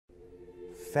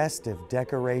Festive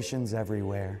decorations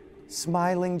everywhere.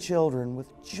 Smiling children with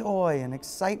joy and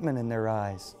excitement in their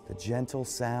eyes. The gentle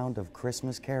sound of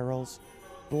Christmas carols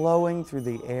blowing through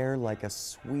the air like a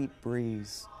sweet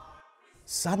breeze.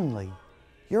 Suddenly,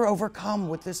 you're overcome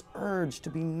with this urge to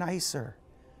be nicer.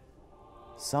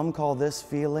 Some call this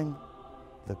feeling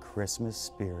the Christmas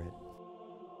spirit.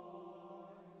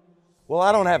 Well,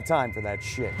 I don't have time for that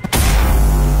shit.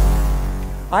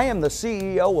 I am the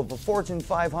CEO of a Fortune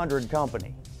 500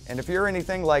 company, and if you're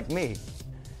anything like me,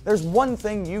 there's one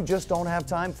thing you just don't have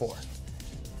time for,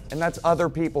 and that's other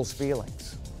people's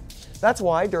feelings. That's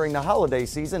why during the holiday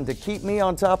season, to keep me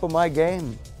on top of my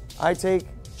game, I take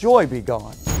Joy Be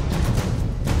Gone.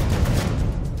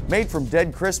 Made from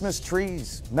dead Christmas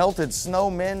trees, melted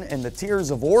snowmen, and the tears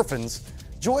of orphans,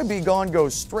 Joy Be Gone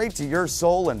goes straight to your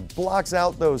soul and blocks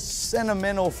out those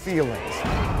sentimental feelings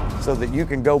so that you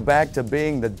can go back to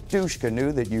being the douche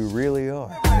canoe that you really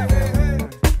are.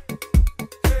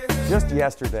 Just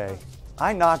yesterday,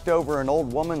 I knocked over an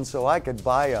old woman so I could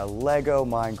buy a Lego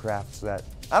Minecraft set.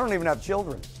 I don't even have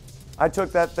children. I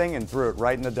took that thing and threw it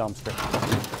right in the dumpster.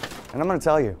 And I'm gonna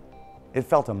tell you, it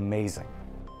felt amazing.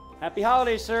 Happy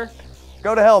holidays, sir.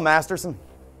 Go to hell, Masterson.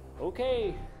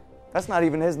 Okay. That's not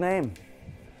even his name.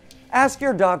 Ask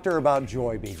your doctor about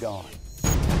Joy Be Gone.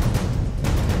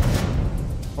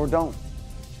 Or don't,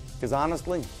 because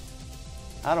honestly,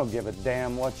 I don't give a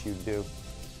damn what you do.